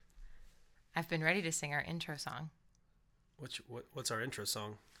I've been ready to sing our intro song. What's our intro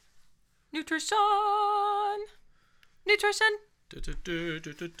song? Nutrition! Nutrition!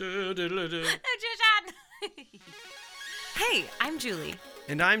 Nutrition! Hey, I'm Julie.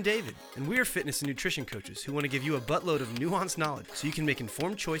 And I'm David, and we are fitness and nutrition coaches who want to give you a buttload of nuanced knowledge so you can make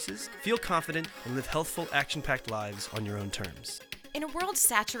informed choices, feel confident, and live healthful, action-packed lives on your own terms. In a world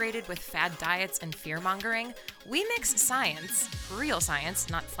saturated with fad diets and fear-mongering, we mix science, real science,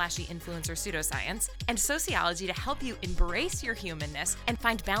 not flashy influencer pseudoscience, and sociology to help you embrace your humanness and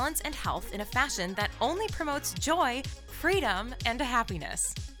find balance and health in a fashion that only promotes joy, freedom, and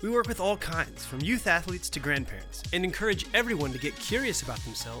happiness. We work with all kinds, from youth athletes to grandparents, and encourage everyone to get curious about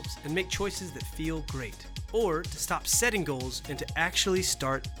themselves and make choices that feel great, or to stop setting goals and to actually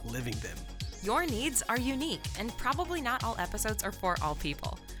start living them. Your needs are unique, and probably not all episodes are for all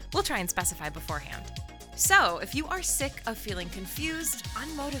people. We'll try and specify beforehand. So, if you are sick of feeling confused,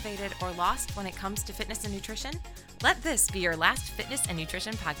 unmotivated, or lost when it comes to fitness and nutrition, let this be your last fitness and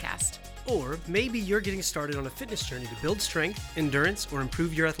nutrition podcast. Or maybe you're getting started on a fitness journey to build strength, endurance, or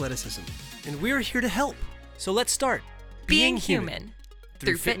improve your athleticism. And we're here to help. So let's start Being human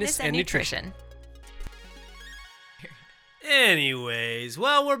through fitness and nutrition. Anyways,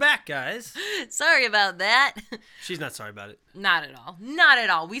 well, we're back, guys. Sorry about that. She's not sorry about it. Not at all. Not at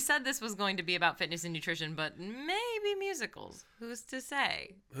all. We said this was going to be about fitness and nutrition, but maybe musicals. Who's to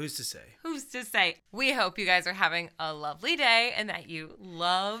say? Who's to say? Who's to say? We hope you guys are having a lovely day and that you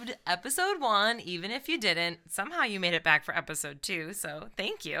loved episode 1, even if you didn't. Somehow you made it back for episode 2, so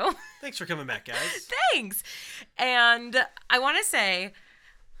thank you. Thanks for coming back, guys. Thanks. And I want to say,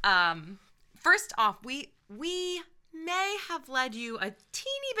 first off, we may have led you a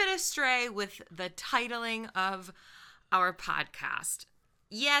teeny bit astray with the titling of our podcast.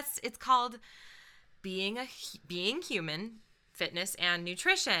 Yes, it's called Being Human, Fitness and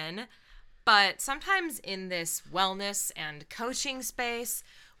Nutrition, but sometimes in this wellness and coaching space,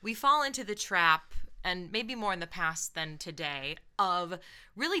 we fall into the trap, and maybe more in the past than today, of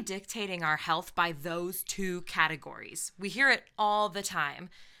really dictating our health by those two categories. We hear it all the time: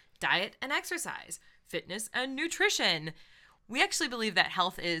 diet and exercise, fitness and nutrition. We actually believe that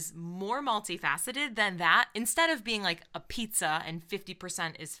health is more multifaceted than that. Instead of being like a pizza and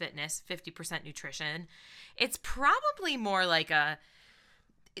 50% is fitness, 50% nutrition, it's probably more like a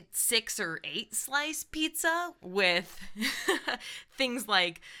 6 or 8 slice pizza with things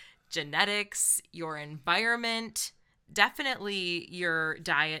like genetics, your environment, definitely your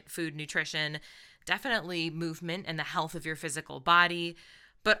diet, food, nutrition, definitely movement and the health of your physical body.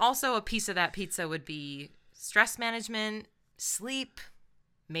 But also a piece of that pizza would be stress management, sleep,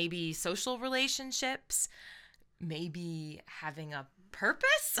 maybe social relationships, maybe having a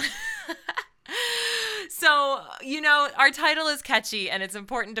purpose. So, our title is catchy, and it's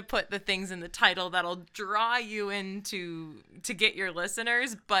important to put the things in the title that'll draw you to get your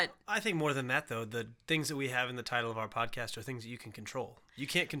listeners. But I think more than that, though, the things that we have in the title of our podcast are things that you can control. You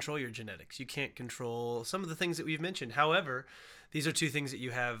can't control your genetics. You can't control some of the things that we've mentioned. However, these are two things that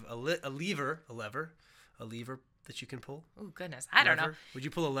you have: a lever that you can pull. Oh, goodness. I don't know. Would you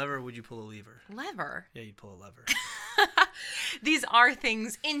pull a lever or would you pull a lever? Lever? Yeah, you'd pull a lever. These are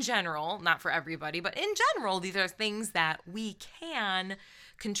things in general, not for everybody, but in general, these are things that we can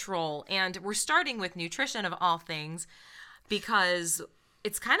control. And we're starting with nutrition of all things because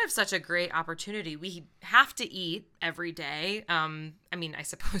it's kind of such a great opportunity. We have to eat every day. I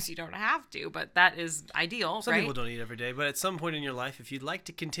suppose you don't have to, but that is ideal, Some right? people don't eat every day, but at some point in your life, if you'd like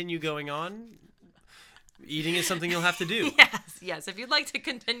to continue going on, eating is something you'll have to do. Yes. If you'd like to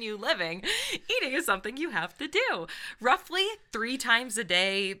continue living, eating is something you have to do. Roughly 3 times a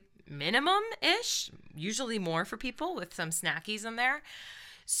day minimum-ish, usually more for people with some snackies in there.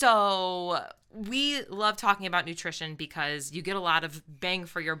 So we love talking about nutrition because you get a lot of bang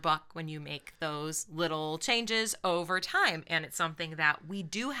for your buck when you make those little changes over time. And it's something that we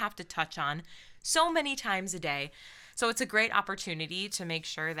do have to touch on so many times a day. So it's a great opportunity to make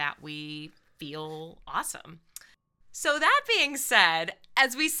sure that we feel awesome. So that being said,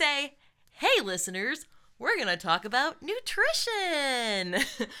 as we say, hey listeners, we're going to talk about nutrition.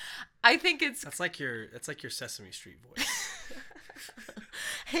 I think That's like your Sesame Street voice.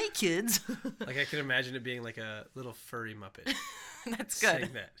 Hey kids. Like I can imagine it being like a little furry Muppet. That's good.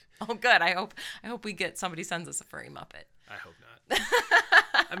 Saying that. Oh, good. I hope somebody sends us a furry Muppet. I hope not.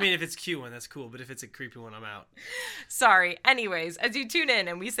 I mean, if it's a cute one, that's cool. But if it's a creepy one, I'm out. Sorry. Anyways, as you tune in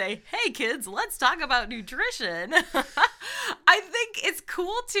and we say, hey kids, let's talk about nutrition. I think it's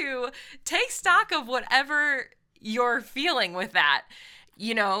cool to take stock of whatever you're feeling with that.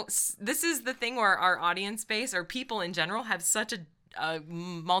 This is the thing where our audience base or people in general have such a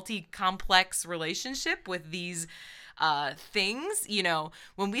multi-complex relationship with these things. You know,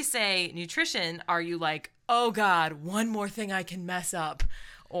 when we say nutrition, are you like, oh God, one more thing I can mess up?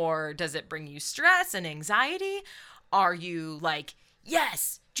 Or does it bring you stress and anxiety? Are you like,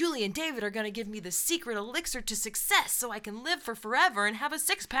 yes, Julie and David are going to give me the secret elixir to success so I can live for forever and have a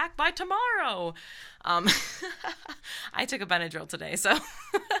six-pack by tomorrow? I took a Benadryl today, so...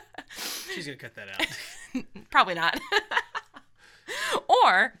 She's going to cut that out. Probably not.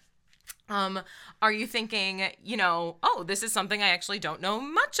 Or... are you thinking, you know, oh, this is something I actually don't know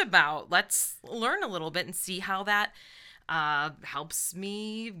much about. Let's learn a little bit and see how that helps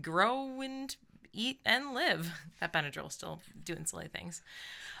me grow and eat and live. That Benadryl is still doing silly things.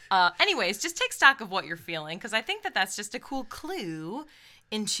 Anyways, just take stock of what you're feeling, because I think that that's just a cool clue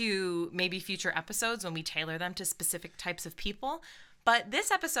into maybe future episodes when we tailor them to specific types of people. But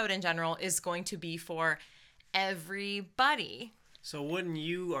this episode in general is going to be for everybody. So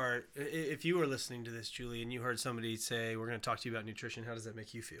if you were listening to this, Julie, and you heard somebody say, we're going to talk to you about nutrition, how does that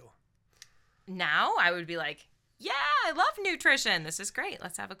make you feel? Now I would be like, yeah, I love nutrition. This is great.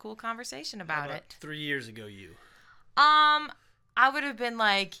 Let's have a cool conversation about it. 3 years ago, you? I would have been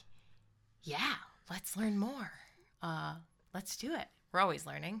like, yeah, let's learn more. Let's do it. We're always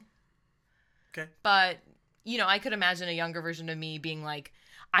learning. Okay. But, you know, I could imagine a younger version of me being like,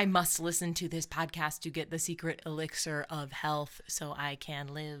 I must listen to this podcast to get the secret elixir of health so I can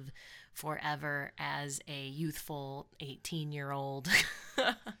live forever as a youthful 18-year-old.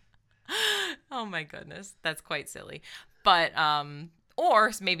 Oh my goodness. That's quite silly. But,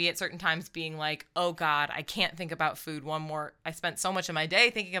 or maybe at certain times being like, oh God, I can't think about food I spent so much of my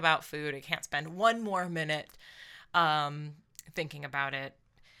day thinking about food. I can't spend one more minute, thinking about it,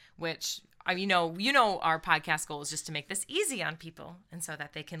 which, you know, our podcast goal is just to make this easy on people and so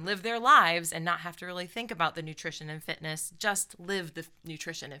that they can live their lives and not have to really think about the nutrition and fitness, just live the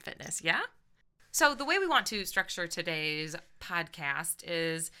nutrition and fitness. Yeah. So the way we want to structure today's podcast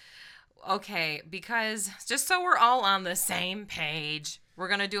is, okay, because just so we're all on the same page, we're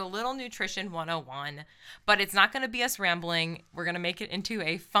going to do a little nutrition 101, but it's not going to be us rambling. We're going to make it into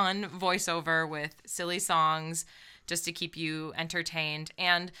a fun voiceover with silly songs just to keep you entertained.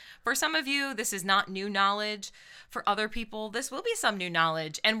 And for some of you, this is not new knowledge. For other people, this will be some new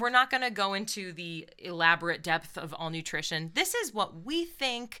knowledge. And we're not going to go into the elaborate depth of all nutrition. This is what we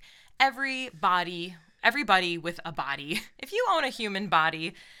think everybody with a body, if you own a human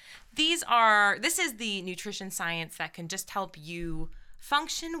body, this is the nutrition science that can just help you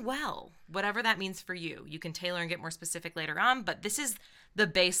function well, whatever that means for you. You can tailor and get more specific later on, but this is the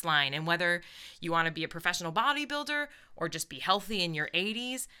baseline. And whether you want to be a professional bodybuilder or just be healthy in your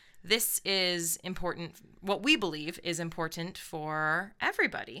 80s, this is important. What we believe is important for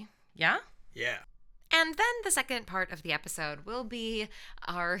everybody. Yeah? Yeah. And then the second part of the episode will be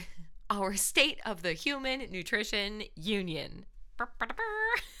our State of the Human Nutrition Union.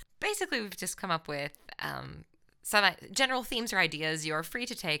 Basically, we've just come up with some general themes or ideas you're free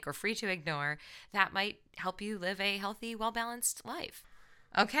to take or free to ignore that might help you live a healthy, well-balanced life.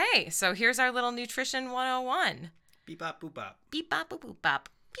 Okay, so here's our little Nutrition 101. Beep bop boop bop. Beep bop boop boop bop.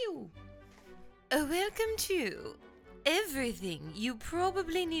 Pew. Welcome to everything you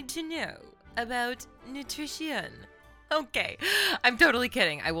probably need to know about nutrition. Okay, I'm totally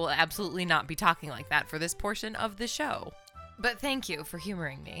kidding. I will absolutely not be talking like that for this portion of the show. But thank you for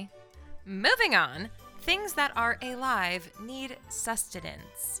humoring me. Moving on, things that are alive need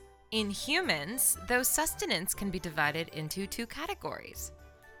sustenance. In humans, those sustenance can be divided into two categories: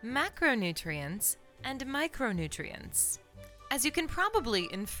 macronutrients and micronutrients. As you can probably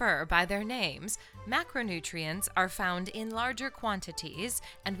infer by their names, macronutrients are found in larger quantities,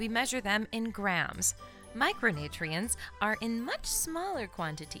 and we measure them in grams. Micronutrients are in much smaller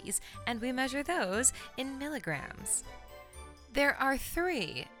quantities, and we measure those in milligrams. There are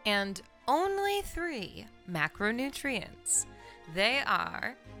 3, and only 3, macronutrients. They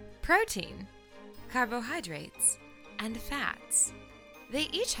are protein, carbohydrates, and fats. They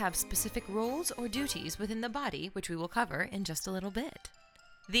each have specific roles or duties within the body, which we will cover in just a little bit.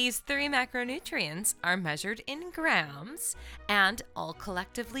 These 3 macronutrients are measured in grams, and all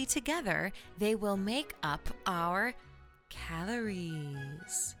collectively together, they will make up our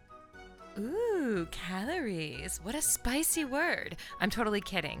calories. Ooh, calories. What a spicy word. I'm totally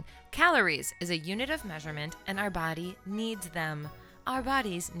kidding. Calories is a unit of measurement, and our body needs them. Our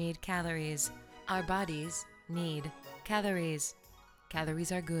bodies need calories. Our bodies need calories.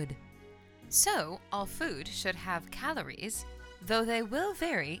 Calories are good. So, all food should have calories, though they will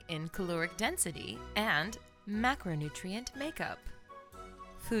vary in caloric density and macronutrient makeup.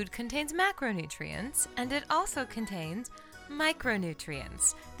 Food contains macronutrients, and it also contains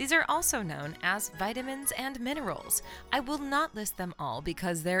Micronutrients. These are also known as vitamins and minerals. I will not list them all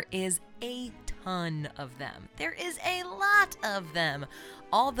because there is a ton of them. There is a lot of them.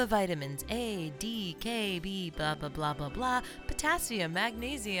 All the vitamins A, D, K, B, blah, blah, blah, blah, blah, potassium,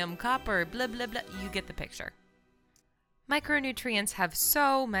 magnesium, copper, blah, blah, blah. You get the picture. Micronutrients have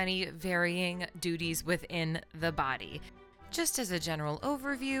so many varying duties within the body. Just as a general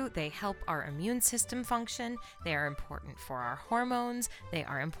overview, they help our immune system function, they are important for our hormones, they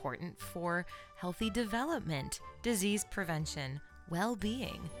are important for healthy development, disease prevention,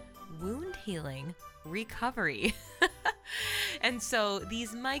 well-being, wound healing, recovery. And so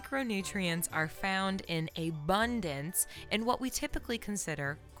these micronutrients are found in abundance in what we typically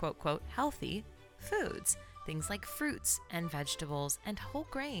consider, quote, quote, healthy foods. Things like fruits and vegetables and whole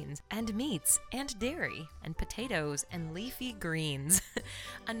grains and meats and dairy and potatoes and leafy greens.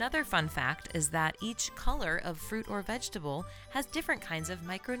 Another fun fact is that each color of fruit or vegetable has different kinds of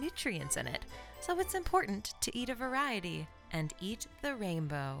micronutrients in it. So it's important to eat a variety and eat the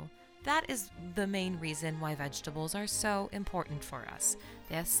rainbow. That is the main reason why vegetables are so important for us.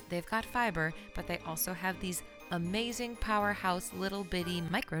 Yes, they've got fiber, but they also have these amazing powerhouse little bitty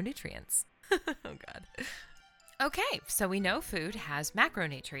micronutrients. Oh God. Okay, so we know food has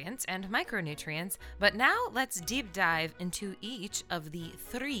macronutrients and micronutrients, but now let's deep dive into each of the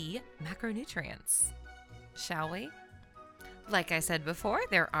 3 macronutrients. Shall we? Like I said before,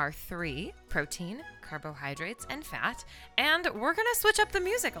 there are 3: protein, carbohydrates, and fat, and we're gonna switch up the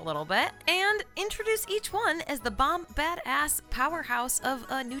music a little bit and introduce each one as the bomb badass powerhouse of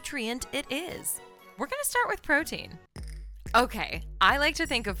a nutrient it is. We're gonna start with protein. Okay, I like to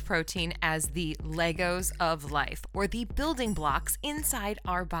think of protein as the Legos of life, or the building blocks inside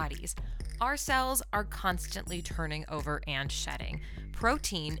our bodies. Our cells are constantly turning over and shedding.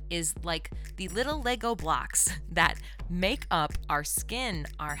 Protein is like the little Lego blocks that make up our skin,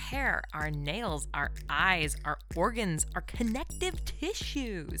 our hair, our nails, our eyes, our organs, our connective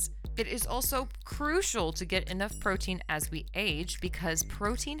tissues. It is also crucial to get enough protein as we age because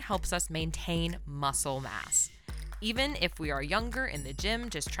protein helps us maintain muscle mass. Even if we are younger in the gym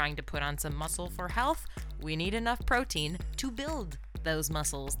just trying to put on some muscle for health, we need enough protein to build those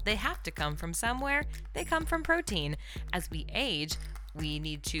muscles. They have to come from somewhere. They come from protein. As we age, we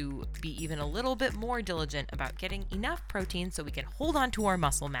need to be even a little bit more diligent about getting enough protein so we can hold on to our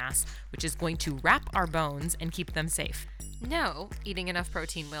muscle mass, which is going to wrap our bones and keep them safe. No, eating enough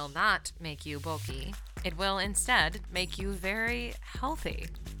protein will not make you bulky. It will instead make you very healthy.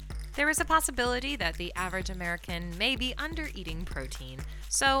 There is a possibility that the average American may be under-eating protein,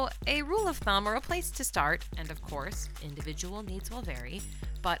 so a rule of thumb or a place to start, and of course, individual needs will vary,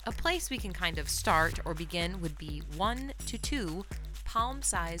 but a place we can kind of start or begin would be 1 to 2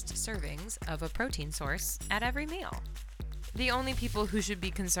 palm-sized servings of a protein source at every meal. The only people who should be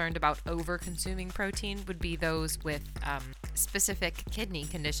concerned about over-consuming protein would be those with specific kidney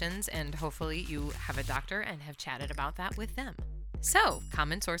conditions, and hopefully you have a doctor and have chatted about that with them. So,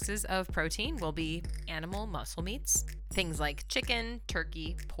 common sources of protein will be animal muscle meats, things like chicken,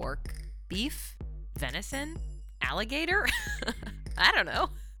 turkey, pork, beef, venison, alligator, I don't know.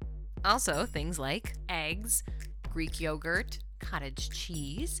 Also, things like eggs, Greek yogurt, cottage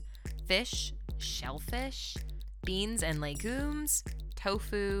cheese, fish, shellfish, beans and legumes,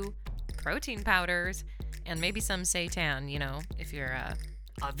 tofu, protein powders, and maybe some seitan, if you're a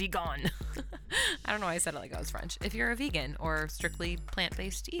vegan. I don't know why I said it like I was French. If you're a vegan or strictly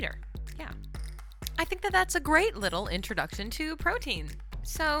plant-based eater. Yeah. I think that's a great little introduction to protein.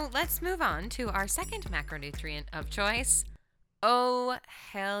 So let's move on to our second macronutrient of choice. Oh,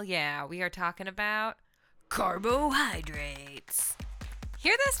 hell yeah. We are talking about carbohydrates.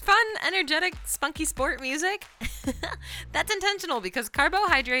 Hear this fun, energetic, spunky sport music? That's intentional because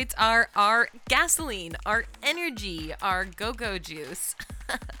carbohydrates are our gasoline, our energy, our go-go juice.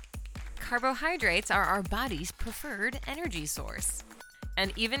 Carbohydrates are our body's preferred energy source.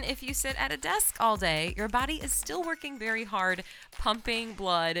 And even if you sit at a desk all day, your body is still working very hard, pumping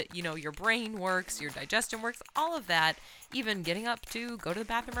blood, your brain works, your digestion works, all of that, even getting up to go to the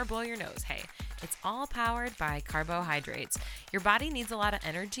bathroom or blow your nose. Hey, it's all powered by carbohydrates. Your body needs a lot of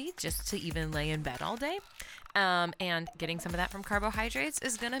energy just to even lay in bed all day. And getting some of that from carbohydrates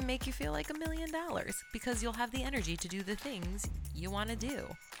is going to make you feel like $1 million because you'll have the energy to do the things you want to do.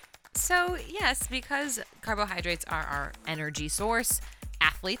 So yes, because carbohydrates are our energy source,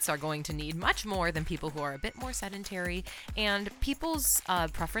 athletes are going to need much more than people who are a bit more sedentary, and people's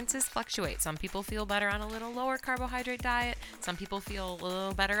preferences fluctuate. Some people feel better on a little lower carbohydrate diet. Some people feel a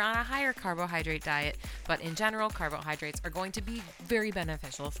little better on a higher carbohydrate diet. But in general, carbohydrates are going to be very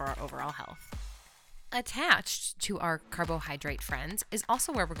beneficial for our overall health. Attached to our carbohydrate friends is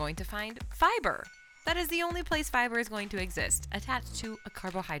also where we're going to find fiber. That is the only place fiber is going to exist, attached to a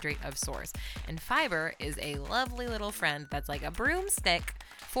carbohydrate of source. And fiber is a lovely little friend that's like a broomstick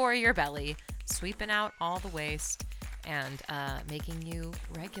for your belly, sweeping out all the waste and making you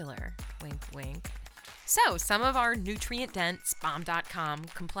regular. Wink, wink. So, some of our nutrient-dense, bomb.com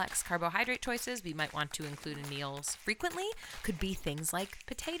complex carbohydrate choices we might want to include in meals frequently could be things like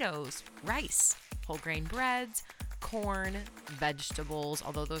potatoes, rice, whole grain breads, corn, vegetables,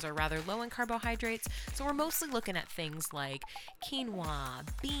 although those are rather low in carbohydrates. So we're mostly looking at things like quinoa,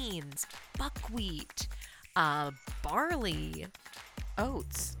 beans, buckwheat, barley,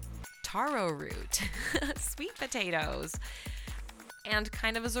 oats, taro root, sweet potatoes. And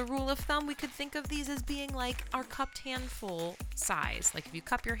kind of as a rule of thumb, we could think of these as being like our cupped handful size. Like if you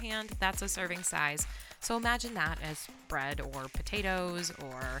cup your hand, that's a serving size. So imagine that as bread or potatoes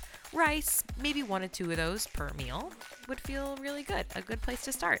or rice. Maybe 1 or 2 of those per meal would feel really good. A good place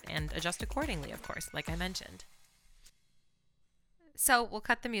to start, and adjust accordingly, of course, like I mentioned. So we'll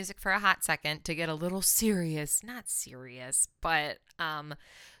cut the music for a hot second to get a little serious. Not serious, but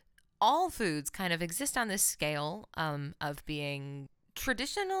all foods kind of exist on this scale of being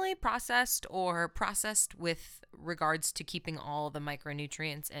traditionally processed or processed with regards to keeping all the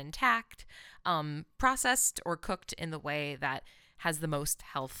micronutrients intact, processed or cooked in the way that has the most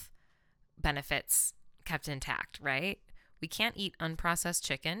health benefits kept intact, right? We can't eat unprocessed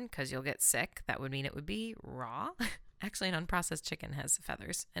chicken because you'll get sick. That would mean it would be raw. Actually, an unprocessed chicken has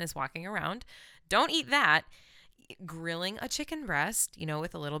feathers and is walking around. Don't eat that. Grilling a chicken breast,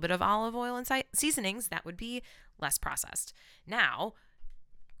 with a little bit of olive oil and seasonings, that would be less processed. Now,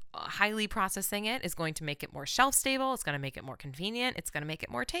 highly processing it is going to make it more shelf stable. It's going to make it more convenient. It's going to make it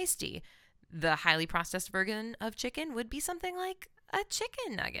more tasty. The highly processed version of chicken would be something like a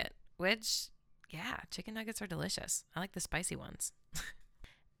chicken nugget, which, yeah, chicken nuggets are delicious. I like the spicy ones.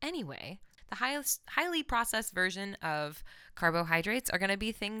 Anyway, the highly processed version of carbohydrates are going to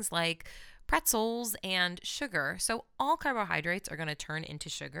be things like pretzels and sugar. So all carbohydrates are going to turn into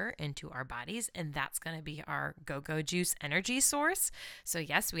sugar into our bodies, and that's going to be our go-go juice energy source. So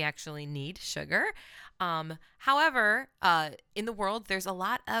yes, we actually need sugar. However, in the world, there's a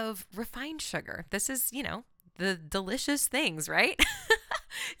lot of refined sugar. This is, the delicious things, right?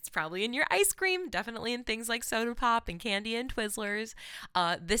 It's probably in your ice cream, definitely in things like soda pop and candy and Twizzlers.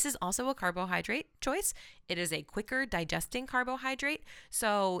 This is also a carbohydrate choice. It is a quicker digesting carbohydrate.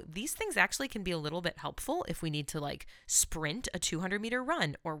 So these things actually can be a little bit helpful if we need to sprint a 200-meter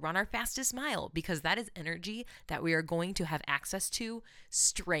run or run our fastest mile, because that is energy that we are going to have access to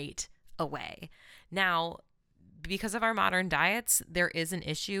straight away. Now, because of our modern diets, there is an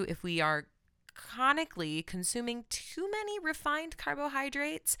issue if we are chronically consuming too many refined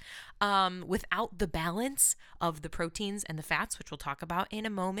carbohydrates without the balance of the proteins and the fats, which we'll talk about in a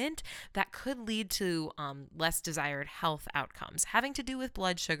moment. That could lead to less desired health outcomes having to do with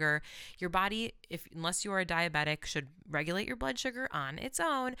blood sugar. Your body, unless you are a diabetic, should regulate your blood sugar on its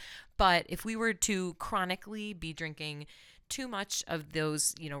own. But if we were to chronically be drinking too much of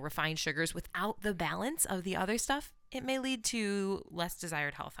those, refined sugars without the balance of the other stuff, it may lead to less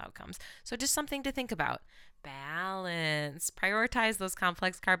desired health outcomes. So just something to think about. Balance. Prioritize those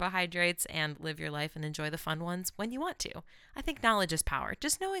complex carbohydrates and live your life and enjoy the fun ones when you want to. I think knowledge is power.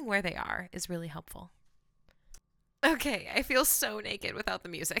 Just knowing where they are is really helpful. Okay, I feel so naked without the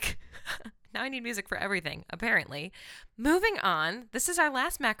music. Now I need music for everything, apparently. Moving on, this is our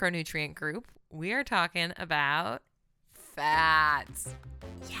last macronutrient group. We are talking about fats.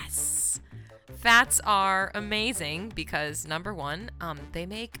 Yes. Fats are amazing because, number one, they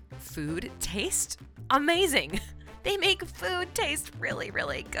make food taste amazing. They make food taste really,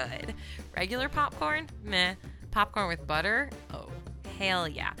 really good. Regular popcorn? Meh. Popcorn with butter? Oh, hell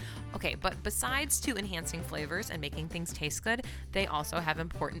yeah. Okay, but besides to enhancing flavors and making things taste good, they also have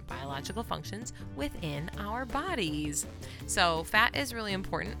important biological functions within our bodies. So fat is really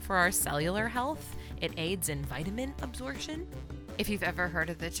important for our cellular health. It aids in vitamin absorption. If you've ever heard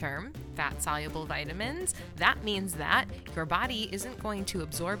of the term fat-soluble vitamins, that means that your body isn't going to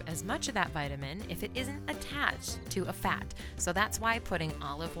absorb as much of that vitamin if it isn't attached to a fat. So that's why putting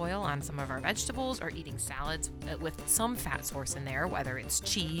olive oil on some of our vegetables or eating salads with some fat source in there, whether it's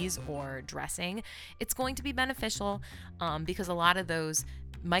cheese or dressing, it's going to be beneficial because a lot of those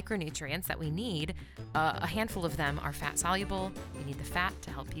micronutrients that we need, a handful of them are fat soluble. You need the fat to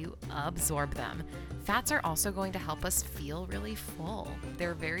help you absorb them. Fats are also going to help us feel really full.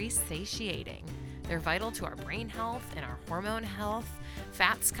 They're very satiating. They're vital to our brain health and our hormone health.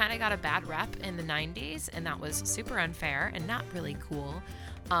 Fats kind of got a bad rep in the 90s, and that was super unfair and not really cool.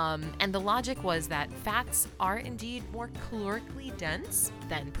 And the logic was that fats are indeed more calorically dense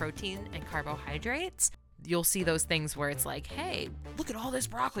than protein and carbohydrates. You'll see those things where it's like, hey, look at all this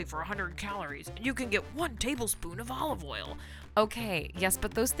broccoli for 100 calories, and you can get 1 tablespoon of olive oil. Okay, yes,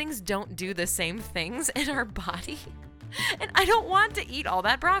 but those things don't do the same things in our body. And I don't want to eat all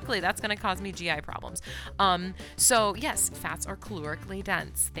that broccoli. That's going to cause me GI problems. So yes, fats are calorically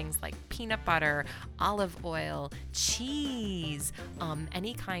dense. Things like peanut butter, olive oil, cheese,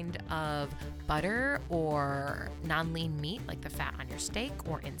 any kind of butter or non-lean meat like the fat on your steak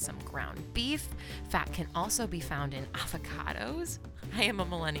or in some ground beef. Fat can also be found in avocados. I am a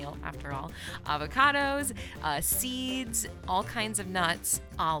millennial after all. Avocados, seeds, all kinds of nuts,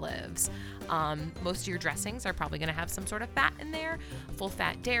 olives. Most of your dressings are probably going to have some sort of fat in there, full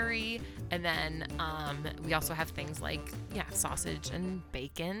fat dairy. And then we also have things like, sausage and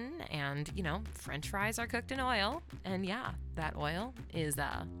bacon, and, French fries are cooked in oil. And that oil is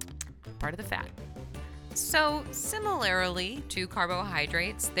part of the fat. So similarly to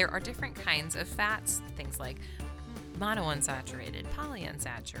carbohydrates, there are different kinds of fats, things like monounsaturated,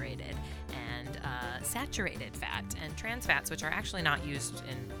 polyunsaturated, and saturated fat, and trans fats, which are actually not used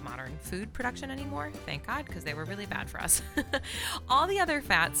in modern food production anymore, thank God, because they were really bad for us. All the other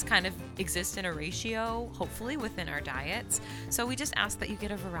fats kind of exist in a ratio, hopefully, within our diets. So we just ask that you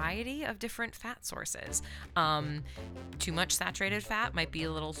get a variety of different fat sources. Too much saturated fat might be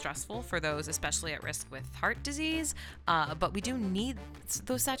a little stressful for those especially at risk with heart disease, but we do need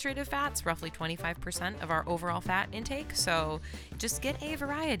those saturated fats, roughly 25% of our overall fat intake. So just get a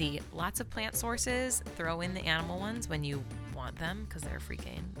variety, lots of plant sources, throw in the animal ones when you want them because they're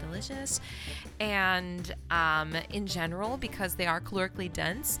freaking delicious. And in general, because they are calorically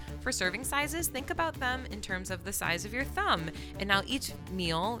dense, for serving sizes, think about them in terms of the size of your thumb. And now each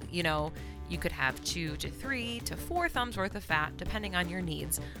meal, you could have 2 to 3 to 4 thumbs worth of fat, depending on your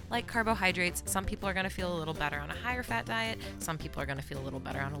needs. Like carbohydrates, some people are going to feel a little better on a higher fat diet. Some people are going to feel a little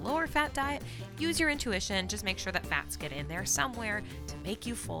better on a lower fat diet. Use your intuition. Just make sure that fats get in there somewhere to make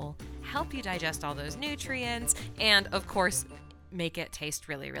you full, help you digest all those nutrients, and of course, make it taste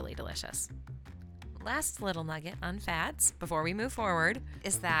really, really delicious. Last little nugget on fats before we move forward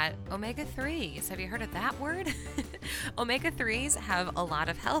is that omega-3s. Have you heard of that word? Omega-3s have a lot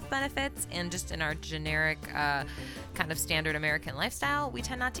of health benefits, and just in our generic kind of standard American lifestyle, we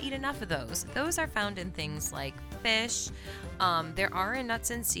tend not to eat enough of those. Those are found in things like fish. There are in nuts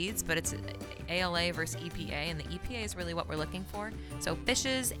and seeds, but it's ALA versus EPA, and the EPA is really what we're looking for. So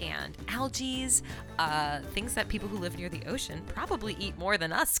fishes and algae, things that people who live near the ocean probably eat more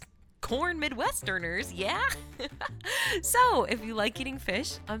than us corn Midwesterners, yeah? So if you like eating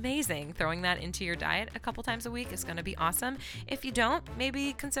fish, amazing. Throwing that into your diet a couple times a week is going to be awesome. If you don't,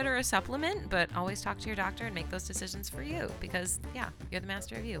 maybe consider a supplement, but always talk to your doctor and make those decisions for you because, you're the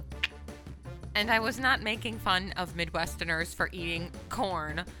master of you. And I was not making fun of Midwesterners for eating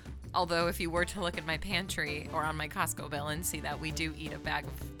corn. Although if you were to look at my pantry or on my Costco bill and see that we do eat a bag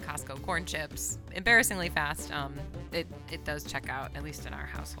of Costco corn chips embarrassingly fast, it does check out, at least in our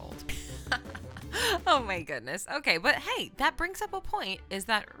household. Oh my goodness. Okay, but hey, that brings up a point, is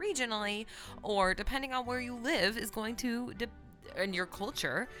that regionally, or depending on where you live, is going to, and your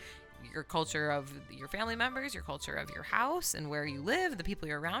culture of your family members, your culture of your house and where you live, the people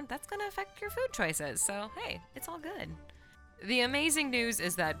you're around, that's going to affect your food choices. So hey, it's all good. The amazing news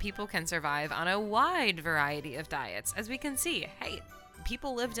is that people can survive on a wide variety of diets. As we can see, hey,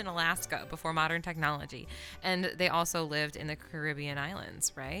 people lived in Alaska before modern technology, and they also lived in the Caribbean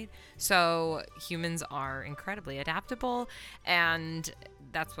islands, right? So humans are incredibly adaptable, and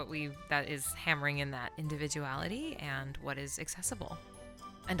that is hammering in that individuality and what is accessible.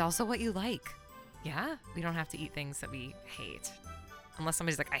 And also what you like. Yeah, we don't have to eat things that we hate. Unless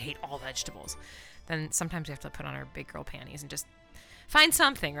somebody's like, I hate all vegetables. Then sometimes we have to put on our big girl panties and just find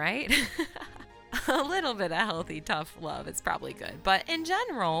something, right? A little bit of healthy, tough love is probably good. But in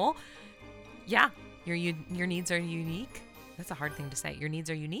general, your needs are unique. That's a hard thing to say. Your needs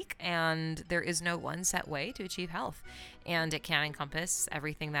are unique, and there is no one set way to achieve health. And it can encompass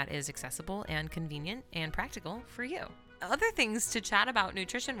everything that is accessible and convenient and practical for you. Other things to chat about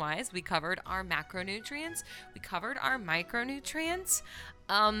nutrition-wise, we covered our macronutrients. We covered our micronutrients.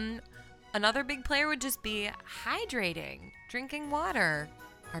 Another big player would just be hydrating, drinking water.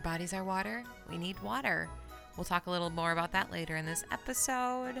 Our bodies are water. We need water. We'll talk a little more about that later in this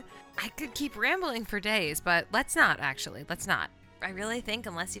episode. I could keep rambling for days, but let's not, actually. Let's not. I really think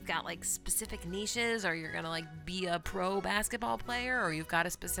unless you've got specific niches, or you're going to be a pro basketball player, or you've got a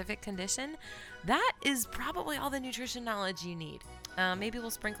specific condition, that is probably all the nutrition knowledge you need. Maybe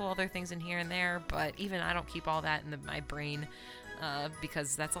we'll sprinkle other things in here and there, but even I don't keep all that in my brain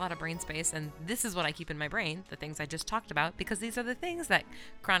because that's a lot of brain space. And this is what I keep in my brain, the things I just talked about, because these are the things that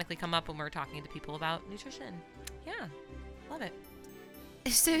chronically come up when we're talking to people about nutrition. Yeah, love it.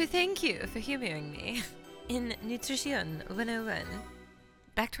 So thank you for humoring me in Nutrition 101.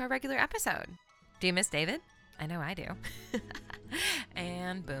 Back to our regular episode. Do you miss David? I know I do.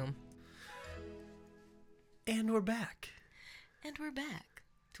 And boom. And we're back. And we're back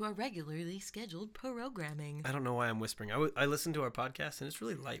to our regularly scheduled programming. I don't know why I'm whispering. I listen to our podcast and it's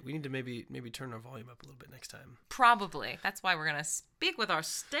really light. We need to maybe turn our volume up a little bit next time. Probably. That's why we're going to speak with our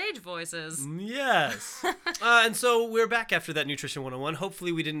stage voices. Yes. And so we're back after that Nutrition 101.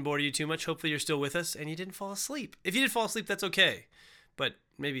 Hopefully we didn't bore you too much. Hopefully you're still with us and you didn't fall asleep. If you did fall asleep, that's okay. But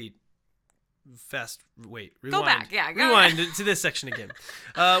maybe rewind. Go back. Yeah, go rewind to this section again.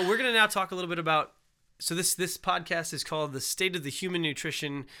 We're going to now talk a little bit about. So this podcast is called the State of the Human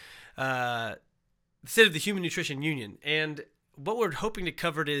Nutrition, State of the Human Nutrition Union, and what we're hoping to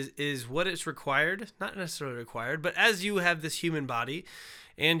cover is what is required, not necessarily required, but as you have this human body,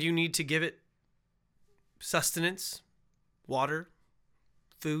 and you need to give it sustenance, water,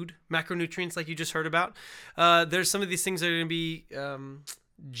 food, macronutrients, like you just heard about. There's some of these things that are going to be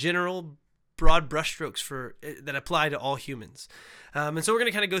general, broad brushstrokes that apply to all humans. And so we're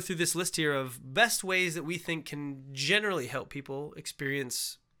going to kind of go through this list here of best ways that we think can generally help people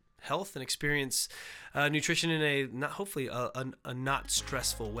experience health and experience nutrition in a not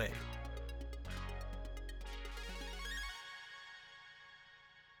stressful way.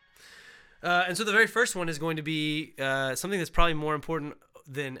 And so the very first one is going to be something that's probably more important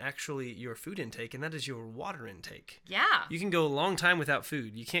than actually your food intake, and that is your water intake. Yeah. You can go a long time without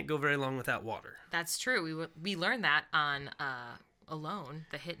food. You can't go very long without water. That's true. We learned that on Alone,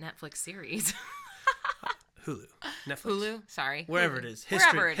 the hit Netflix series. Hulu. Netflix. Hulu? Sorry. Wherever Hulu. it is.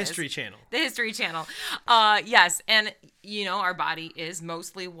 History Channel. The History Channel. Yes, and our body is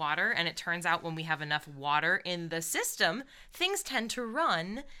mostly water, and it turns out when we have enough water in the system, things tend to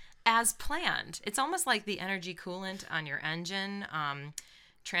run as planned. It's almost like the energy coolant on your engine.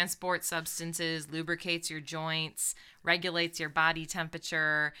 Transport substances, lubricates your joints, regulates your body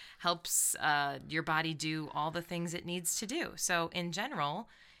temperature, helps your body do all the things it needs to do. So in general,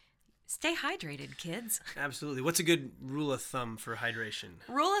 stay hydrated, kids. Absolutely. What's a good rule of thumb for hydration?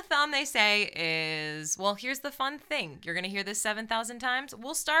 Rule of thumb, they say, is, well, here's the fun thing. You're going to hear this 7,000 times.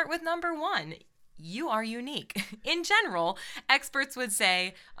 We'll start with number 1. You are unique. In general, experts would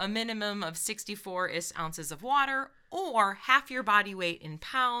say a minimum of 64-ish ounces of water or half your body weight in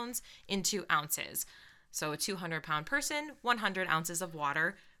pounds into ounces. So a 200-pound person, 100 ounces of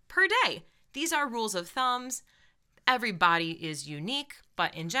water per day. These are rules of thumbs. Every body is unique,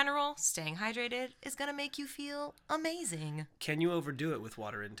 but in general, staying hydrated is going to make you feel amazing. Can you overdo it with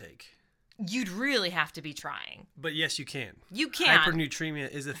water intake? You'd really have to be trying. But yes, you can. You can.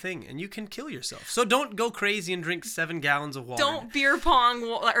 Hypernatremia is a thing, and you can kill yourself. So don't go crazy and drink 7 gallons of water. Don't beer pong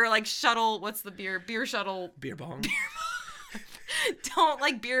or like shuttle. What's the beer? Beer shuttle. Beer bong. Don't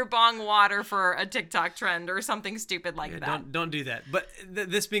like beer bong water for a TikTok trend or something stupid like that. Don't do that. But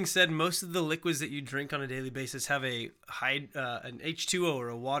this being said, most of the liquids that you drink on a daily basis have an H2O or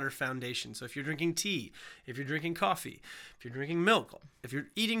a water foundation. So if you're drinking tea, if you're drinking coffee, if you're drinking milk, if you're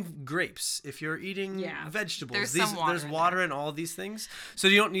eating grapes, if you're eating vegetables, there's water in all these things. So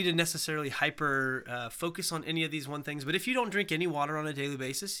you don't need to necessarily hyper focus on any of these one things. But if you don't drink any water on a daily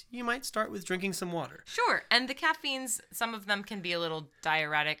basis, you might start with drinking some water. Sure. And the caffeines, some of them can be a little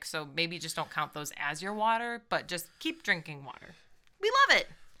diuretic, so maybe just don't count those as your water, but just keep drinking water. We love it.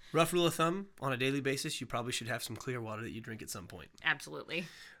 Rough rule of thumb, on a daily basis, you probably should have some clear water that you drink at some point. Absolutely.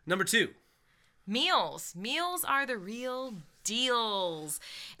 Number 2. Meals. Meals are the real deals.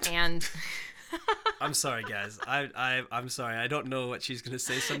 And I'm sorry, guys. I'm sorry. I don't know what she's going to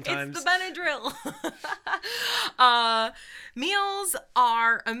say sometimes. It's the Benadryl. Meals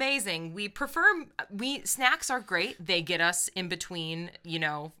are amazing. Snacks are great. They get us in between,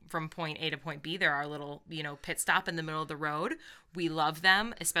 from point A to point B. They're our little, pit stop in the middle of the road. We love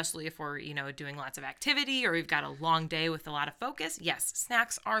them, especially if we're, doing lots of activity or we've got a long day with a lot of focus. Yes,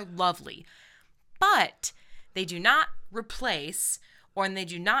 snacks are lovely. But they do not replace, and they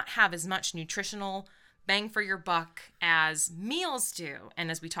do not have as much nutritional bang for your buck as meals do.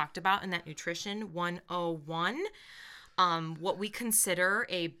 And as we talked about in that Nutrition 101, what we consider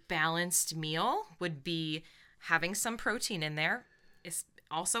a balanced meal would be having some protein in there. It's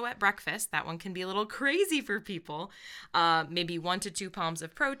also at breakfast. That one can be a little crazy for people. Maybe 1 to 2 pounds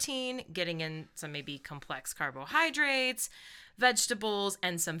of protein, getting in some maybe complex carbohydrates, vegetables,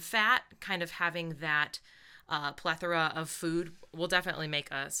 and some fat, kind of having that plethora of food. We'll definitely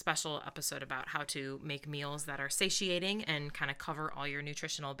make a special episode about how to make meals that are satiating and kind of cover all your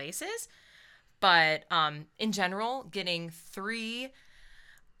nutritional bases. But in general, getting 3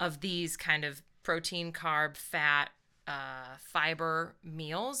 of these kind of protein, carb, fat, fiber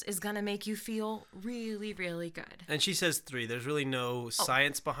meals is going to make you feel really, really good. And she says 3. There's really no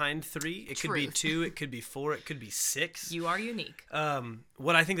science behind 3. It could be 2. It could be 4. It could be 6. You are unique.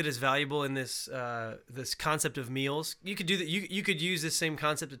 What I think that is valuable in this this concept of meals, you could do that. You could use this same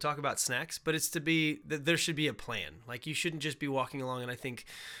concept to talk about snacks, but it's to be that there should be a plan. Like you shouldn't just be walking along. And I think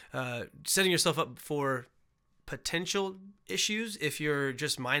setting yourself up for potential issues if you're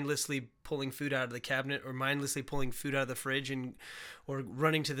just mindlessly pulling food out of the cabinet or mindlessly pulling food out of the fridge or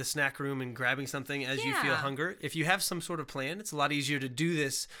running to the snack room and grabbing something as you feel hunger. If you have some sort of plan, it's a lot easier to do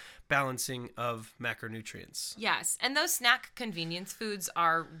this balancing of macronutrients. Yes, and those snack convenience foods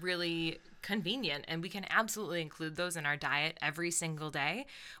are really convenient, and we can absolutely include those in our diet every single day.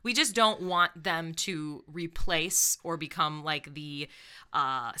 We just don't want them to replace or become like the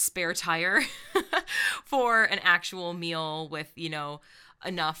spare tire for an actual meal with,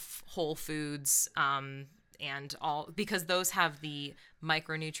 enough whole foods and all, because those have the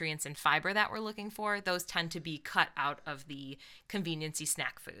micronutrients and fiber that we're looking for. Those tend to be cut out of the convenience-y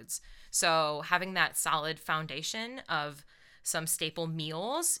snack foods. So having that solid foundation of some staple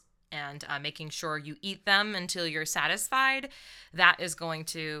meals and making sure you eat them until you're satisfied, that is going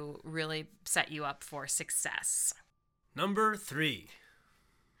to really set you up for success. Number 3.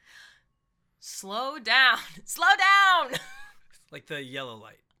 Slow down. Slow down! Like the yellow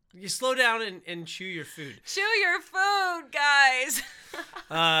light. You slow down and chew your food. Chew your food, guys!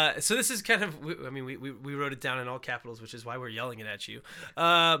 So this is kind of, we wrote it down in all capitals, which is why we're yelling it at you.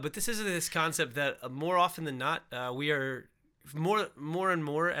 But this is this concept that more often than not, we are more and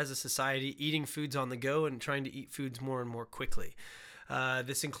more as a society eating foods on the go and trying to eat foods more and more quickly.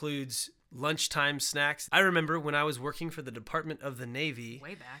 This includes lunchtime snacks. I remember when I was working for the Department of the Navy.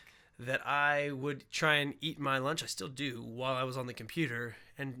 Way back. That I would try and eat my lunch, I still do, while I was on the computer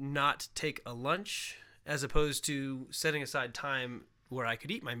and not take a lunch as opposed to setting aside time where I could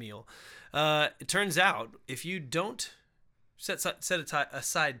eat my meal. It turns out if you don't set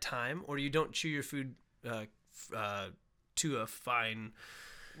aside time or you don't chew your food to a fine...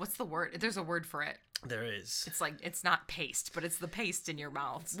 What's the word? There's a word for it. There is. It's like, it's not paste, but it's the paste in your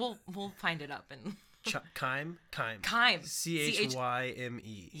mouth. We'll find it up and... Chyme. Chyme. CHYME.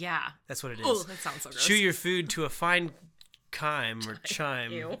 Yeah. That's what it is. Oh, that sounds so gross. Chew your food to a fine chyme or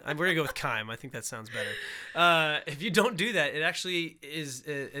chime. Ew. We're going to go with chyme. I think that sounds better. If you don't do that, it actually is,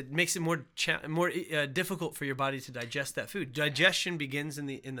 it makes it more difficult for your body to digest that food. Digestion begins in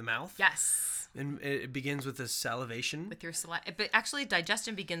the mouth. Yes. And it begins with the salivation. With your saliva. But actually,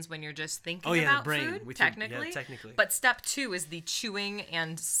 digestion begins when you're just thinking the about brain. food, technically. Technically. But step 2 is the chewing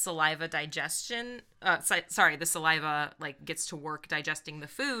and saliva digestion. The saliva gets to work digesting the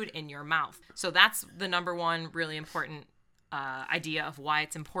food in your mouth. So that's the number one really important idea of why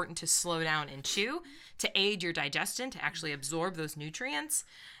it's important to slow down and chew to aid your digestion, to actually absorb those nutrients.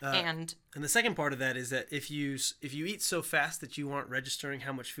 And the second part of that is that if you eat so fast that you aren't registering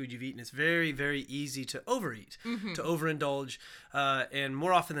how much food you've eaten, it's very, very easy to overeat, to overindulge. And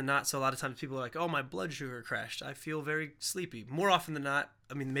more often than not, so a lot of times people are like, oh, my blood sugar crashed. I feel very sleepy. More often than not,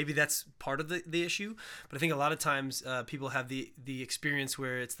 I mean, maybe that's part of the issue, but I think a lot of times people have the experience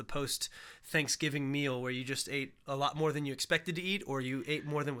where it's the post-Thanksgiving meal where you just ate a lot more than you expected to eat, or you ate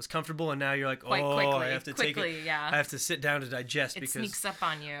more than was comfortable, and now you're like, I have to take it. Yeah. I have to sit down to digest because sneaks up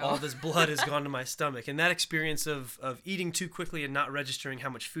on you. All this blood has gone to my stomach. And that experience of eating too quickly and not registering how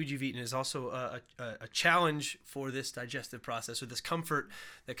much food you've eaten is also a challenge for this digestive process, or this comfort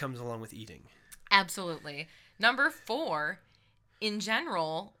that comes along with eating. Absolutely. Number 4, in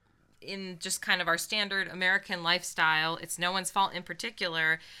general, in just kind of our standard American lifestyle, it's no one's fault in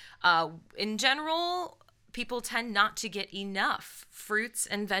particular. In general, people tend not to get enough fruits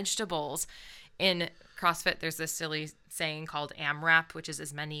and vegetables. In CrossFit, there's this silly saying called AMRAP, which is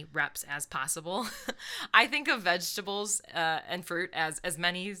as many reps as possible. I think of vegetables and fruit as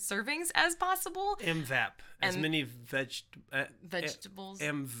many servings as possible. MVAP, as many vegetables.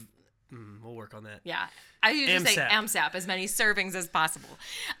 We'll work on that. Yeah. I usually say AMSAP, as many servings as possible.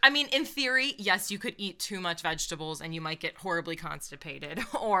 I mean, in theory, yes, you could eat too much vegetables and you might get horribly constipated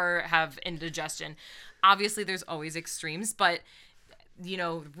or have indigestion. Obviously, there's always extremes, but,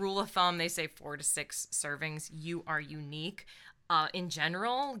 rule of thumb, they say 4 to 6 servings. You are unique. In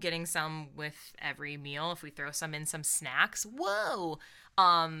general, getting some with every meal, if we throw some in some snacks, whoa!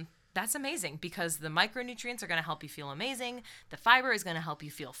 that's amazing because the micronutrients are going to help you feel amazing. The fiber is going to help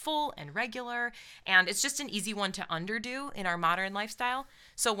you feel full and regular. And it's just an easy one to underdo in our modern lifestyle.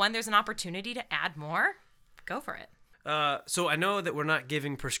 So when there's an opportunity to add more, go for it. So I know that we're not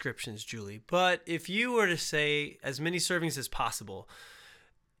giving prescriptions, Julie, but if you were to say as many servings as possible,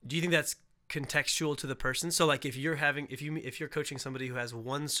 do you think that's contextual to the person? So like if you're coaching somebody who has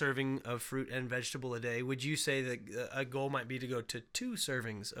 1 serving of fruit and vegetable a day, would you say that a goal might be to go to 2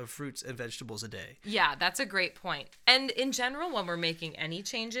 servings of fruits and vegetables a day? Yeah, that's a great point. And in general, when we're making any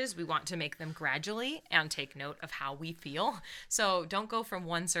changes, we want to make them gradually and take note of how we feel. So don't go from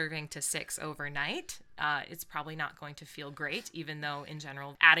 1 serving to 6 overnight. It's probably not going to feel great, even though in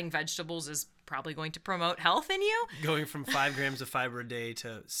general, adding vegetables is probably going to promote health in you. Going from 5 grams of fiber a day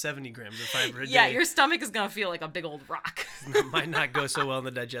to 70 grams of fiber a day. Yeah, your stomach is going to feel like a big old rock. Might not go so well in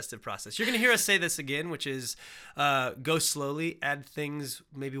the digestive process. You're going to hear us say this again, which is go slowly, add things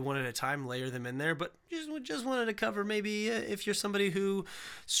maybe one at a time, layer them in there. But just wanted to cover maybe if you're somebody who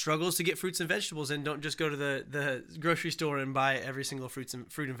struggles to get fruits and vegetables in, don't just go to the grocery store and buy every single fruit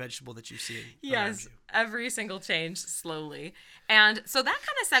and vegetable that you see. Yes, every single change slowly. And so that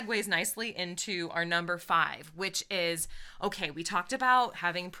kind of segues nicely into our number 5, which is, okay, we talked about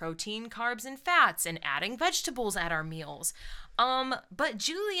having protein, carbs, and fats and adding vegetables at our meals. But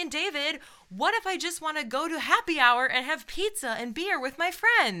Julie and David, what if I just want to go to happy hour and have pizza and beer with my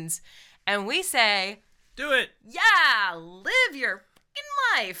friends? And we say, do it. Yeah, live your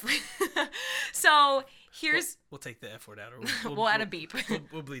fucking life. So here's... We'll take the F word out. Or we'll add a beep.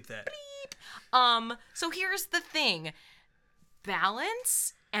 We'll bleep that. Beep. So here's the thing.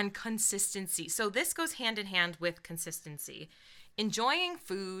 Balance and consistency. So this goes hand in hand with consistency. Enjoying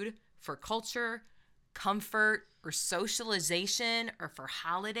food for culture, comfort, or socialization, or for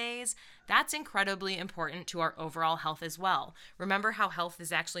holidays, that's incredibly important to our overall health as well. Remember how health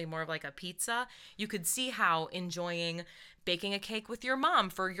is actually more of like a pizza? You could see how enjoying baking a cake with your mom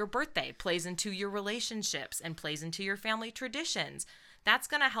for your birthday plays into your relationships and plays into your family traditions. That's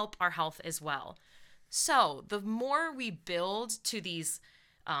going to help our health as well. So the more we build to these,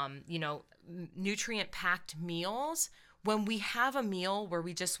 nutrient-packed meals, when we have a meal where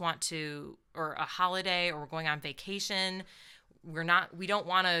we just want to, or a holiday, or we're going on vacation, we don't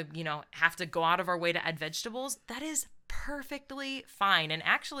want to, have to go out of our way to add vegetables, that is perfectly fine and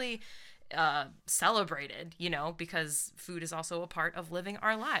actually celebrated, because food is also a part of living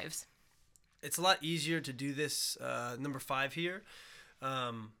our lives. It's a lot easier to do this, number 5 here.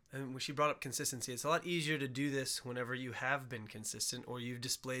 And when she brought up consistency, it's a lot easier to do this whenever you have been consistent or you've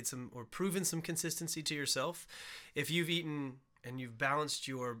displayed some or proven some consistency to yourself. If you've eaten and you've balanced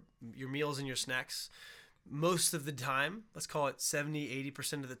your meals and your snacks most of the time, let's call it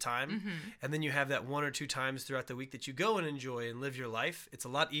 70-80% of the time, and then you have that 1 or 2 times throughout the week that you go and enjoy and live your life, it's a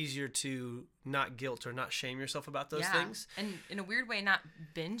lot easier to not guilt or not shame yourself about those things. And in a weird way, not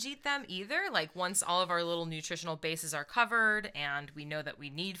binge eat them either. Like once all of our little nutritional bases are covered and we know that we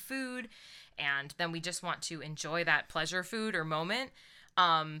need food and then we just want to enjoy that pleasure food or moment,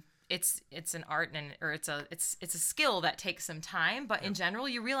 it's an art or it's a skill that takes some time, but in general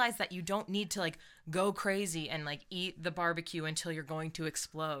you realize that you don't need to like go crazy and like eat the barbecue until you're going to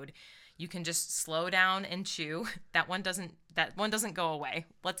explode. You can just slow down and chew. That one doesn't go away.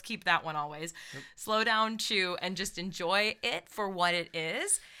 Let's keep that one always. Yep. Slow down, chew, and just enjoy it for what it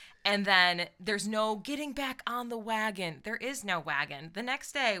is. And then there's no getting back on the wagon. There is no wagon. The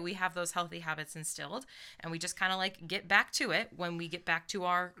next day we have those healthy habits instilled and we just kind of like get back to it when we get back to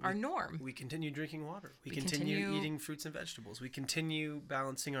our norm. We continue drinking water. We continue eating fruits and vegetables. We continue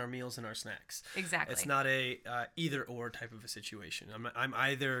balancing our meals and our snacks. Exactly. It's not a either or type of a situation. I'm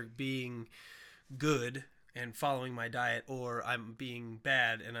either being good and following my diet, or I'm being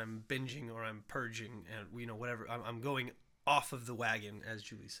bad and I'm binging or I'm purging and whatever. I'm going off of the wagon, as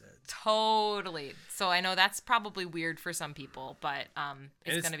Julie said. Totally. So I know that's probably weird for some people, but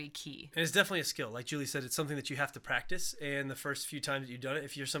it's going to be key. And it's definitely a skill. Like Julie said, it's something that you have to practice. And the first few times that you've done it,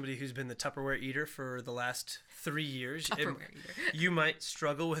 if you're somebody who's been the Tupperware eater for the last 3 years, you might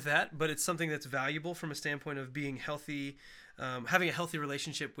struggle with that. But it's something that's valuable from a standpoint of being healthy, having a healthy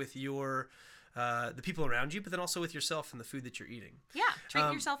relationship with the people around you, but then also with yourself and the food that you're eating. Yeah,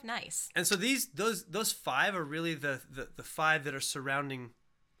 treat yourself nice. And so those 5 are really the 5 that are surrounding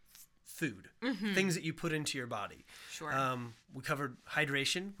food, things that you put into your body. Sure. We covered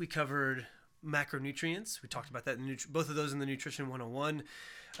hydration. We covered macronutrients. We talked about that both of those in the Nutrition 101.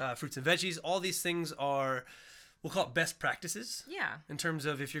 Fruits and veggies. All these things are, we'll call it best practices. Yeah. In terms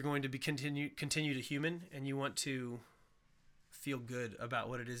of if you're going to be continue to human and you want to feel good about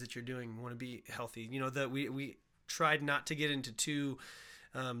what it is that you're doing, you want to be healthy. That we tried not to get into too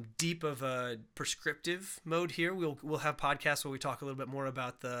deep of a prescriptive mode here. We'll have podcasts where we talk a little bit more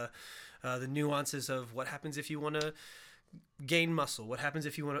about the nuances of what happens if you want to gain muscle, what happens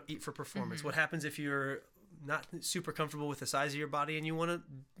if you want to eat for performance, what happens if you're not super comfortable with the size of your body and you want to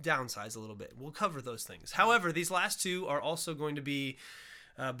downsize a little bit. We'll cover those things. However, these last two are also going to be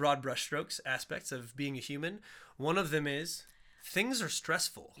broad brushstrokes aspects of being a human. One of them is things are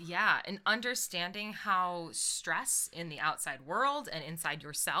stressful. Yeah, and understanding how stress in the outside world and inside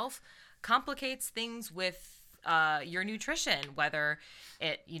yourself complicates things with your nutrition, whether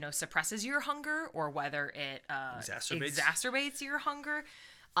it suppresses your hunger or whether it exacerbates your hunger.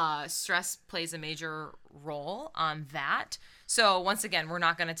 Stress plays a major role on that. So once again, we're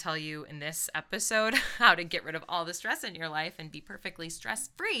not going to tell you in this episode how to get rid of all the stress in your life and be perfectly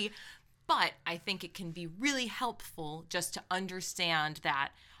stress-free, but I think it can be really helpful just to understand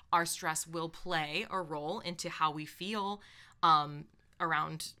that our stress will play a role into how we feel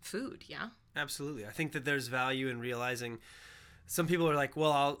around food. Yeah. Absolutely. I think that there's value in realizing some people are like,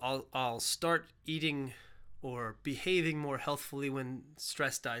 well, I'll start eating or behaving more healthfully when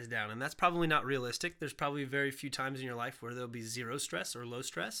stress dies down. And that's probably not realistic. There's probably very few times in your life where there'll be zero stress or low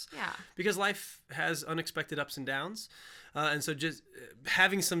stress. Yeah. Because life has unexpected ups and downs. And so just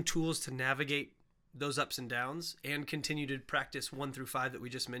having some tools to navigate those ups and downs and continue to practice 1 through 5 that we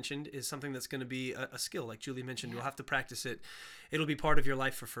just mentioned is something that's going to be a skill. Like Julie mentioned, you'll have to practice it. It'll be part of your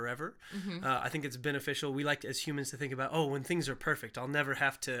life for forever. I think it's beneficial. We like as humans to think about, when things are perfect, I'll never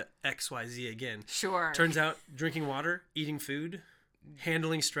have to X, Y, Z again. Sure. Turns out drinking water, eating food,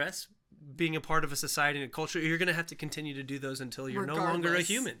 handling stress, being a part of a society and a culture, you're going to have to continue to do those until you're no longer a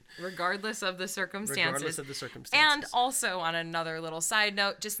human. Regardless of the circumstances. And And also, on another little side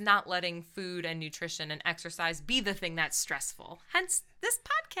note, just not letting food and nutrition and exercise be the thing that's stressful. Hence this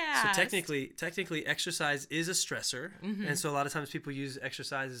podcast. So technically exercise is a stressor. And so a lot of times people use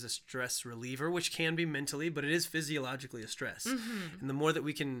exercise as a stress reliever, which can be mentally, but it is physiologically a stress. And the more that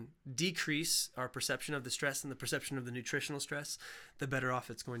we can decrease our perception of the stress and the perception of the nutritional stress, the better off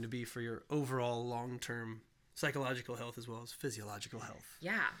it's going to be for your overall long-term psychological health as well as physiological health.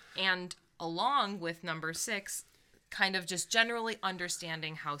 Yeah. And along with number 6, kind of just generally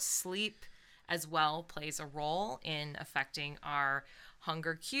understanding how sleep as well plays a role in affecting our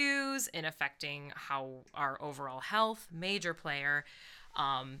hunger cues, in affecting how our overall health, major player.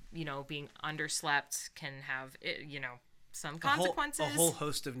 Being underslept can have, some consequences. A whole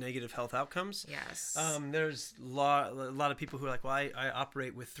host of negative health outcomes. Yes. There's a lot of people who are like, well, I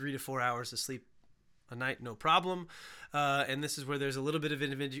operate with 3 to 4 hours of sleep a night, no problem. And this is where there's a little bit of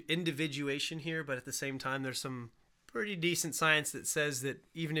individuation here, but at the same time, there's some pretty decent science that says that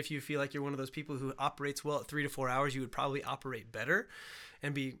even if you feel like you're one of those people who operates well at 3 to 4 hours, you would probably operate better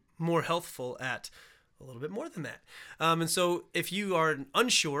and be more healthful at a little bit more than that. And so if you are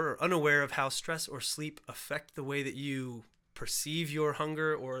unsure or unaware of how stress or sleep affect the way that you perceive your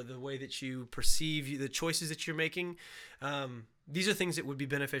hunger or the way that you perceive the choices that you're making, these are things that would be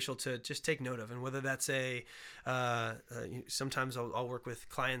beneficial to just take note of. And whether that's sometimes I'll work with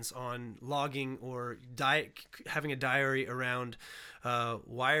clients on logging or having a diary around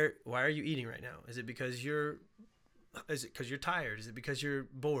why are you eating right now? Is it because you're tired? Is it because you're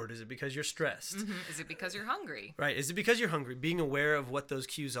bored? Is it because you're stressed? Is it because you're hungry? Right. Is it because you're hungry? Being aware of what those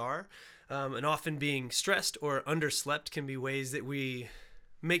cues are, and often being stressed or underslept can be ways that we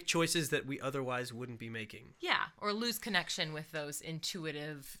make choices that we otherwise wouldn't be making. Yeah, or lose connection with those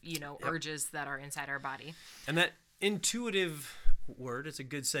intuitive, urges that are inside our body. And that intuitive word is a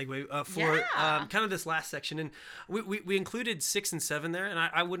good segue for kind of this last section. And we included 6 and 7 there, and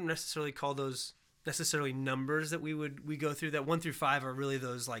I wouldn't necessarily call those necessarily numbers that we go through. That 1 through 5 are really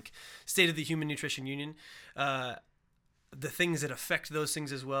those like state of the human nutrition union. The things that affect those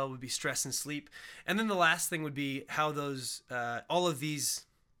things as well would be stress and sleep. And then the last thing would be how those all these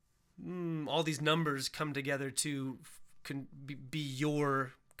numbers come together to be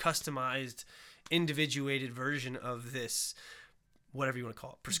your customized, individuated version of this, whatever you want to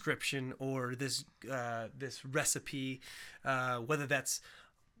call it, prescription or this recipe, whether that's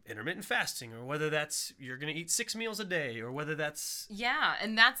intermittent fasting or whether that's you're going to eat 6 meals a day or whether that's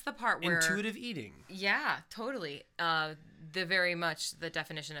and that's the part where intuitive eating. Yeah, totally. The very much the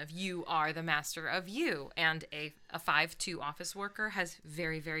definition of you are the master of you, and a 5'2" office worker has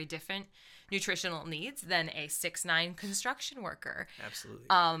very, very different nutritional needs than a 6'9" construction worker. Absolutely.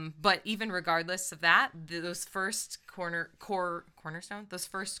 But even regardless of that, those first cornerstone, those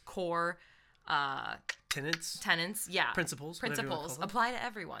first core tenets, principles apply to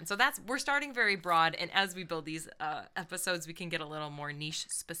everyone. So we're starting very broad, and as we build these episodes, we can get a little more niche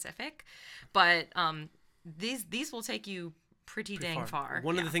specific, but these will take you pretty dang far.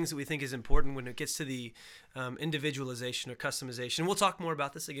 One of the things that we think is important when it gets to the individualization or customization, we'll talk more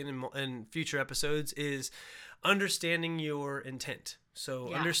about this again in future episodes, is understanding your intent.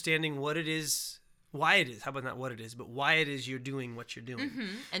 So understanding what it is, why it is, how about not what it is, but why it is you're doing what you're doing.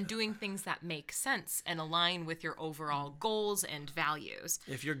 And doing things that make sense and align with your overall goals and values.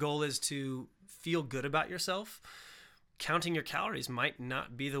 If your goal is to feel good about yourself, counting your calories might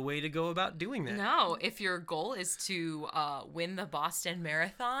not be the way to go about doing that. No, if your goal is to win the Boston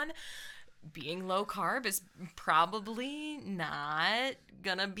Marathon, being low carb is probably not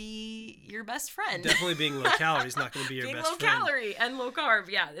gonna be your best friend. Definitely being low calorie is not gonna be your best friend. Being low calorie and low carb,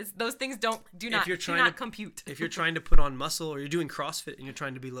 those things do not compute. If you're trying to put on muscle, or you're doing CrossFit and you're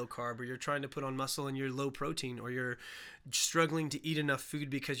trying to be low carb, or you're trying to put on muscle and you're low protein, or you're struggling to eat enough food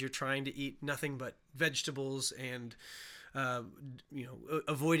because you're trying to eat nothing but vegetables and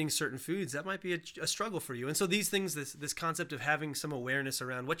avoiding certain foods, that might be a struggle for you. And so these things, this concept of having some awareness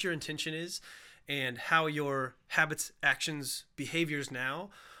around what your intention is and how your habits, actions, behaviors now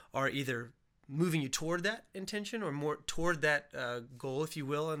are either moving you toward that intention or more toward that goal, if you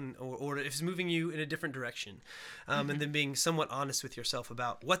will, or if it's moving you in a different direction. And then being somewhat honest with yourself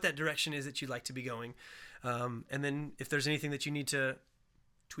about what that direction is that you'd like to be going. And then if there's anything that you need to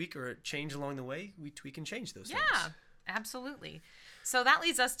tweak or change along the way, we tweak and change those things. Yeah. Absolutely. So that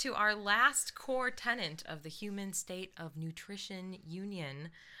leads us to our last core tenet of the Human State of Nutrition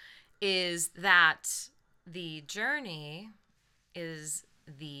Union, is that the journey is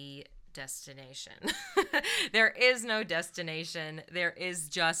the destination. There is no destination. There is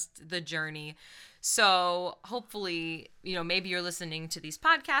just the journey. So hopefully, maybe you're listening to these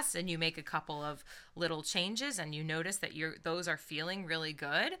podcasts and you make a couple of little changes and you notice that those are feeling really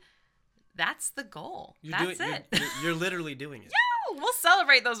good. That's the goal. That's it. You're literally doing it. Yeah, we'll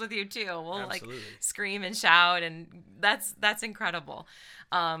celebrate those with you too. We'll Absolutely. Scream and shout, and that's incredible.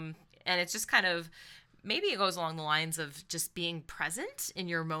 And it's just kind of, maybe it goes along the lines of just being present in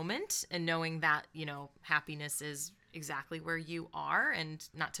your moment and knowing that, happiness is exactly where you are, and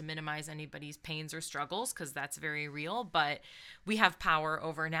not to minimize anybody's pains or struggles, because that's very real, but we have power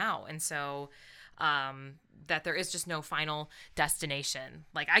over now. And so that there is just no final destination.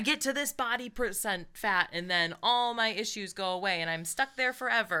 Like, I get to this body percent fat and then all my issues go away and I'm stuck there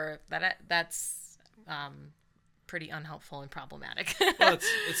forever. That's pretty unhelpful and problematic. Well,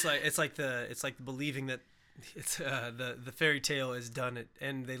 it's like believing that it's the fairy tale is done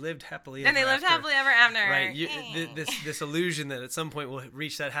and they lived happily ever after. Happily ever after. Right. This illusion that at some point we'll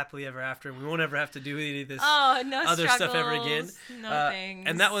reach that happily ever after and we won't ever have to do any of this other stuff ever again. No things.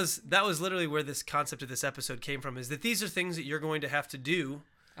 And that was literally where this concept of this episode came from, is that these are things that you're going to have to do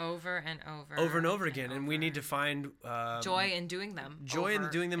over and over again, and we need to find joy in doing them.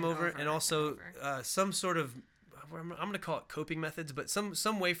 And also some sort of, I'm going to call it coping methods, but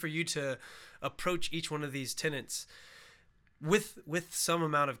some way for you to approach each one of these tenets with some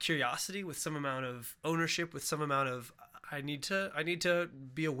amount of curiosity, with some amount of ownership, with some amount of I need to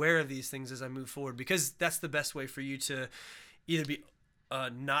be aware of these things as I move forward, because that's the best way for you to either be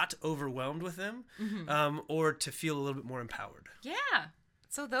not overwhelmed with them, or to feel a little bit more empowered. Yeah.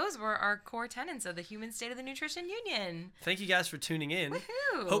 So those were our core tenets of the Human State of the Nutrition Union. Thank you guys for tuning in.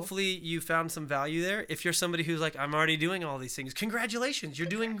 Woohoo! Hopefully you found some value there. If you're somebody who's like, I'm already doing all these things, congratulations, you're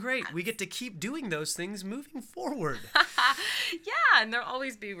doing great. We get to keep doing those things moving forward. Yeah, and there'll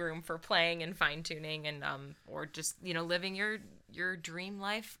always be room for playing and fine-tuning and or just, living your dream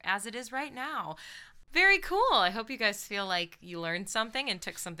life as it is right now. Very cool. I hope you guys feel like you learned something and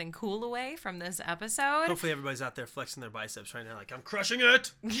took something cool away from this episode. Hopefully everybody's out there flexing their biceps right now, like, I'm crushing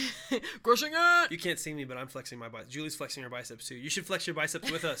it. Crushing it. You can't see me, but I'm flexing my biceps. Julie's flexing her biceps too. You should flex your biceps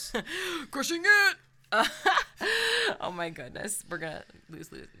with us. Crushing it. Oh my goodness, we're gonna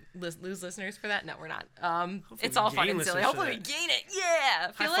lose listeners for that. No, we're not. It's all fun and silly. Hopefully we gain it.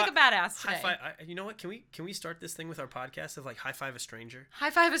 Yeah, feel like a badass today. High five. You know what? Can we start this thing with our podcast of like high five a stranger? High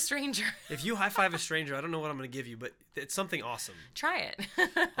five a stranger. If you high five a stranger, I don't know what I'm gonna give you, but it's something awesome. Try it.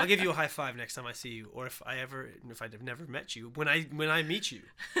 I'll give you a high five next time I see you, or if I've never met you, when I meet you.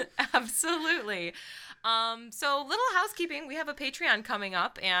 Absolutely. So little housekeeping. We have a Patreon coming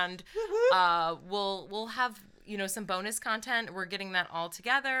up, and we'll have some bonus content. We're getting that all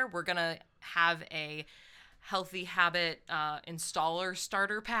together. We're gonna have a healthy habit installer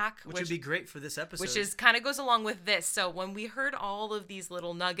starter pack, which would be great for this episode, which is kind of goes along with this. So when we heard all of these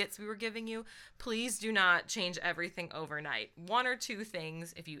little nuggets we were giving you, please do not change everything overnight. 1 or 2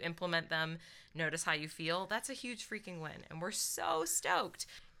 things, if you implement them, notice how you feel, that's a huge freaking win, and we're so stoked.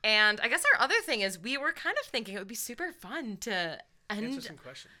 And I guess our other thing is we were kind of thinking it would be super fun to And answer some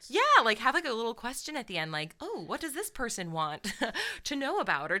questions. Yeah, like have like a little question at the end, like, oh, what does this person want to know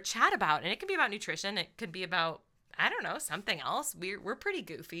about or chat about? And it can be about nutrition. It could be about, I don't know, something else. We're pretty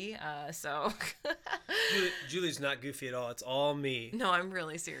goofy, so. Julie's not goofy at all. It's all me. No, I'm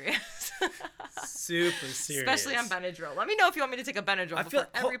really serious. Super serious. Especially on Benadryl. Let me know if you want me to take a Benadryl before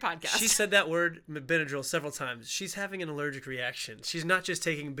every podcast. She said that word, Benadryl, several times. She's having an allergic reaction. She's not just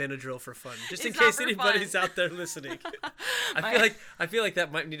taking Benadryl for fun. Just in case anybody's out there listening. I feel like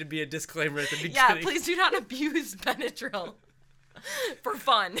that might need to be a disclaimer at the beginning. Yeah, please do not abuse Benadryl. For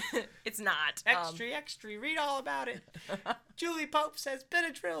fun. It's not. Extra. Read all about it. Julie Pope says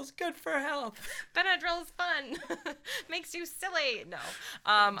Benadryl is good for health. Benadryl is fun. Makes you silly. No.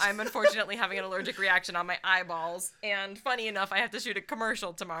 I'm unfortunately having an allergic reaction on my eyeballs. And funny enough, I have to shoot a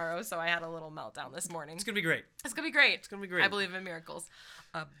commercial tomorrow, so I had a little meltdown this morning. It's going to be great. It's going to be great. It's going to be great. I believe in miracles.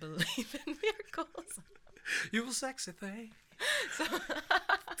 I believe in miracles. You will sexy thing.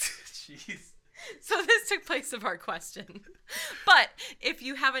 Jeez. So this took place of our question. But if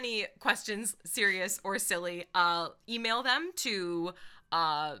you have any questions, serious or silly, email them to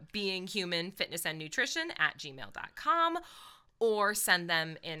beinghumanfitnessandnutrition@gmail.com or send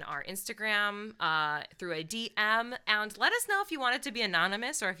them in our Instagram through a DM. And let us know if you want it to be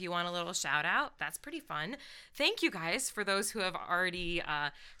anonymous or if you want a little shout out. That's pretty fun. Thank you guys for those who have already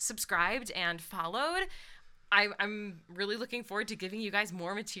subscribed and followed. I'm really looking forward to giving you guys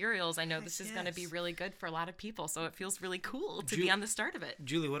more materials. I know this is going to be really good for a lot of people, so it feels really cool to be on the start of it.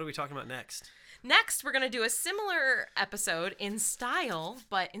 Julie, what are we talking about next? Next, we're going to do a similar episode in style,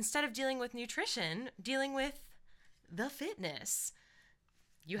 but instead of dealing with nutrition, dealing with the fitness.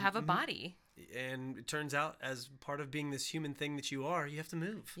 You have a body. And it turns out, as part of being this human thing that you are, you have to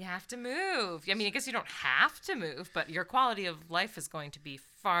move. You have to move. I mean, I guess you don't have to move, but your quality of life is going to be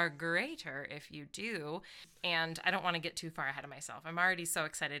far greater if you do. And I don't want to get too far ahead of myself. I'm already so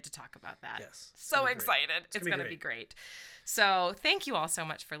excited to talk about that. Yes. So excited. It's going to be great. So thank you all so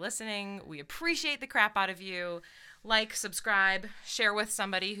much for listening. We appreciate the crap out of you. Like, subscribe, share with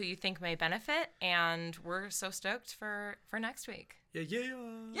somebody who you think may benefit. And we're so stoked for next week. Yeah.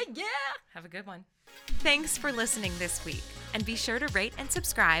 Have a good one. Thanks for listening this week. And be sure to rate and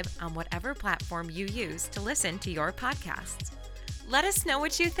subscribe on whatever platform you use to listen to your podcasts. Let us know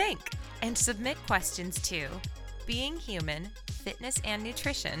what you think and submit questions to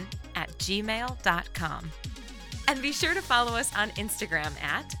beinghumanfitnessandnutrition@gmail.com. And be sure to follow us on Instagram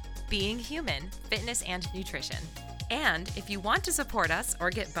at beinghumanfitnessandnutrition. And if you want to support us or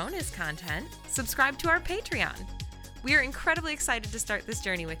get bonus content, subscribe to our Patreon. We are incredibly excited to start this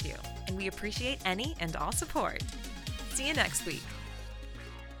journey with you, and we appreciate any and all support. See you next week.